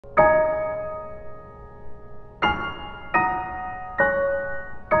My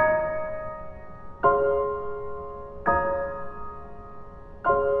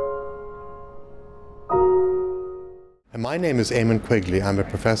name is Eamonn Quigley. I'm a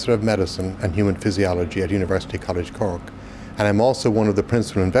Professor of Medicine and Human Physiology at University College Cork, and I'm also one of the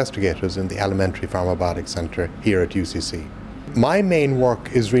principal investigators in the Elementary Pharmabiotics Centre here at UCC. My main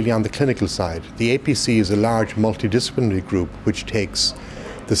work is really on the clinical side. The APC is a large multidisciplinary group which takes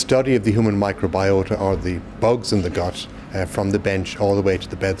the study of the human microbiota, or the bugs in the gut, from the bench all the way to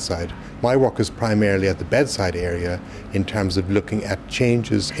the bedside. My work is primarily at the bedside area in terms of looking at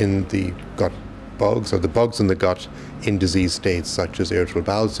changes in the gut bugs, or the bugs in the gut, in disease states such as irritable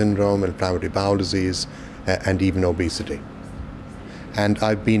bowel syndrome, inflammatory bowel disease, and even obesity. And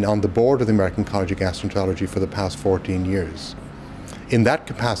I've been on the board of the American College of Gastroenterology for the past 14 years. In that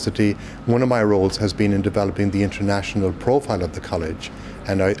capacity, one of my roles has been in developing the international profile of the college,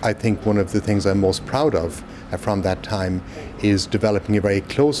 and I think one of the things I'm most proud of from that time is developing a very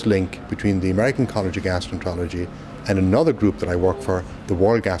close link between the American College of Gastroenterology and another group that I work for, the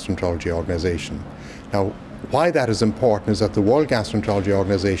World Gastroenterology Organisation. Now, why that is important is that the World Gastroenterology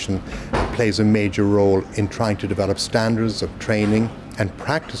Organisation plays a major role in trying to develop standards of training and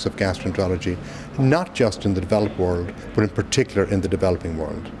practice of gastroenterology, not just in the developed world, but in particular in the developing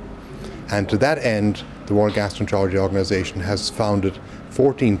world. And to that end, the World Gastroenterology Organisation has founded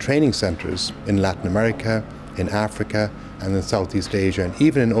 14 training centres in Latin America, in Africa, and in Southeast Asia, and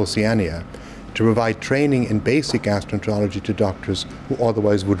even in Oceania, to provide training in basic gastroenterology to doctors who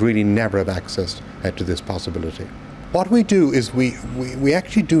otherwise would really never have access to this possibility. What we do is we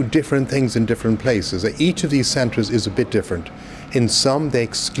actually do different things in different places. Each of these centres is a bit different. In some, they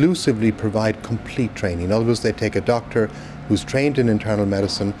exclusively provide complete training. In other words, they take a doctor who's trained in internal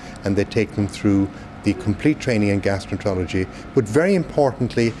medicine and they take them through the complete training in gastroenterology, but very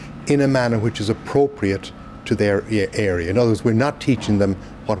importantly, in a manner which is appropriate to their area. In other words, we're not teaching them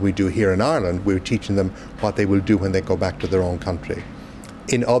what we do here in Ireland, we're teaching them what they will do when they go back to their own country.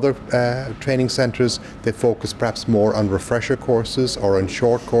 In other training centres, they focus perhaps more on refresher courses or on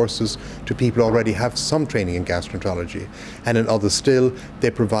short courses to people who already have some training in gastroenterology. And in others still,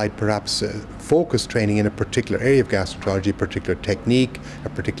 they provide perhaps focused training in a particular area of gastroenterology, a particular technique, a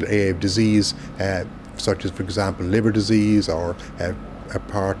particular area of disease, such as, for example, liver disease, or a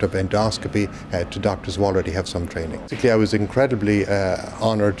part of endoscopy, to doctors who already have some training. Basically, I was incredibly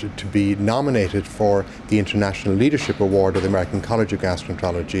honoured to be nominated for the International Leadership Award of the American College of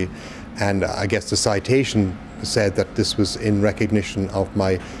Gastroenterology, and I guess the citation said that this was in recognition of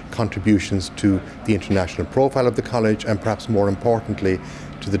my contributions to the international profile of the college, and perhaps more importantly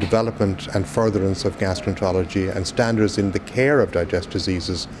to the development and furtherance of gastroenterology and standards in the care of digestive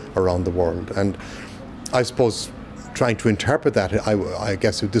diseases around the world. And I suppose, trying to interpret that, I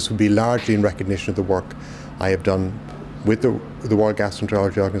guess this would be largely in recognition of the work I have done with the World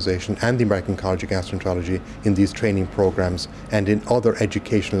Gastroenterology Organisation and the American College of Gastroenterology in these training programs and in other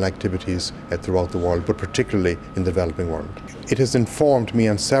educational activities throughout the world, but particularly in the developing world. It has informed me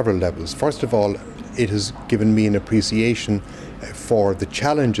on several levels. First of all, it has given me an appreciation for the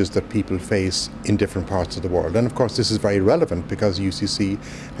challenges that people face in different parts of the world. And of course this is very relevant because UCC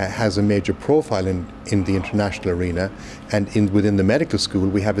has a major profile in the international arena, and within the medical school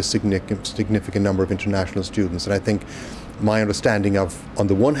we have a significant number of international students. And I think my understanding of, on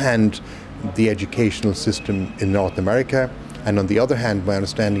the one hand, the educational system in North America, and on the other hand, my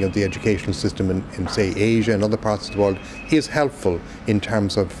understanding of the educational system in say, Asia and other parts of the world is helpful in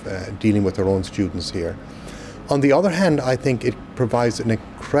terms of dealing with our own students here. On the other hand, I think it provides an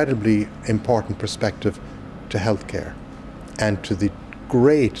incredibly important perspective to healthcare and to the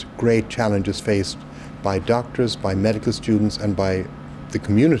great challenges faced by doctors, by medical students, and by the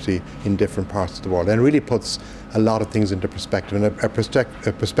community in different parts of the world, and it really puts a lot of things into perspective, and a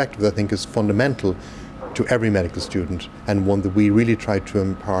perspective that I think is fundamental to every medical student, and one that we really try to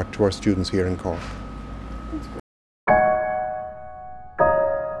impart to our students here in Cork.